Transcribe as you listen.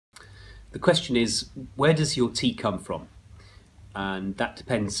The question is, where does your tea come from? And that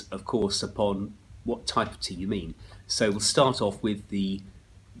depends, of course, upon what type of tea you mean. So we'll start off with the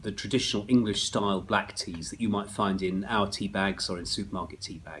traditional English style black teas that you might find in our tea bags or in supermarket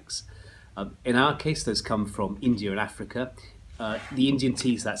tea bags. In our case, those come from India and Africa. The Indian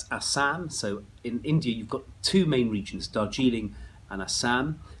teas, that's Assam. So in India, you've got two main regions, Darjeeling and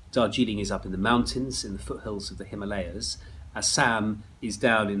Assam. Darjeeling is up in the mountains, in the foothills of the Himalayas. Assam is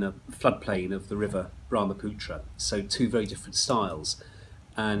down in a floodplain of the river Brahmaputra. So two very different styles.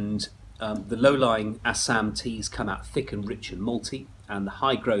 And the low-lying Assam teas come out thick and rich and malty, and the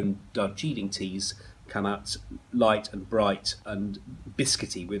high-grown Darjeeling teas come out light and bright and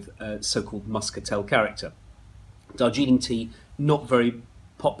biscuity with a so-called muscatel character. Darjeeling tea, not very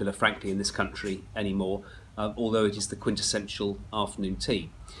popular, frankly, in this country anymore, although it is the quintessential afternoon tea.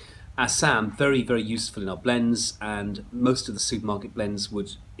 Assam, very, very useful in our blends, and most of the supermarket blends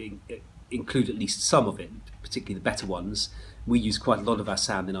would include at least some of it, particularly the better ones. We use quite a lot of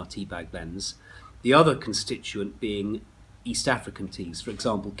Assam in our tea bag blends. The other constituent being East African teas, for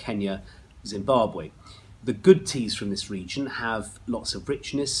example, Kenya, Zimbabwe. The good teas from this region have lots of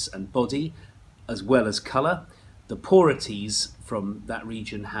richness and body, as well as colour. The poorer teas from that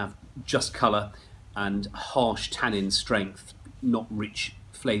region have just colour and harsh tannin strength, not rich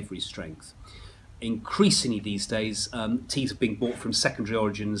flavoury strength. Increasingly these days, teas are being bought from secondary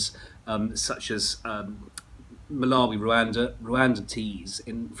origins, such as Malawi, Rwandan teas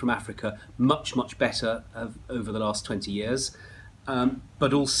from Africa, much better over the last 20 years.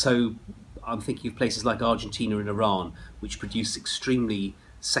 But also, I'm thinking of places like Argentina and Iran, which produce extremely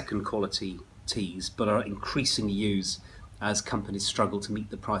second quality teas, but are increasingly used as companies struggle to meet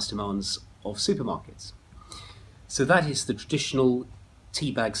the price demands of supermarkets. So that is the traditional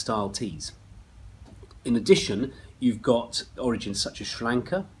tea bag style teas. In addition, you've got origins such as Sri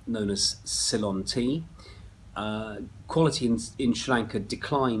Lanka, known as Ceylon tea. Quality in Sri Lanka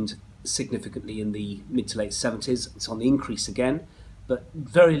declined significantly in the mid to late 70s. It's on the increase again, but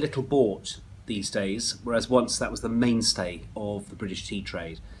very little bought these days, whereas once that was the mainstay of the British tea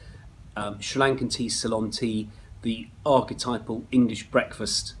trade. Sri Lankan tea, Ceylon tea, the archetypal English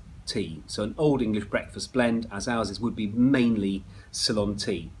breakfast tea. So an old English breakfast blend, as ours is, would be mainly Ceylon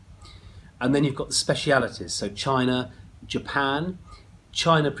tea. And then you've got the specialities, so China, Japan.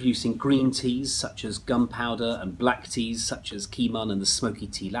 China producing green teas such as gunpowder and black teas such as Keemun and the smoky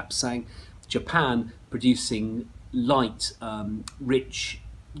tea Lapsang. Japan producing light, rich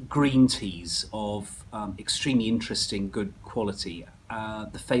green teas of extremely interesting, good quality.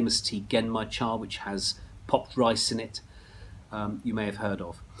 The famous tea Genmai Cha, which has popped rice in it, you may have heard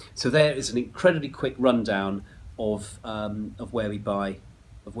of. So there is an incredibly quick rundown of where we buy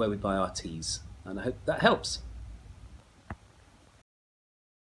our teas, and I hope that helps.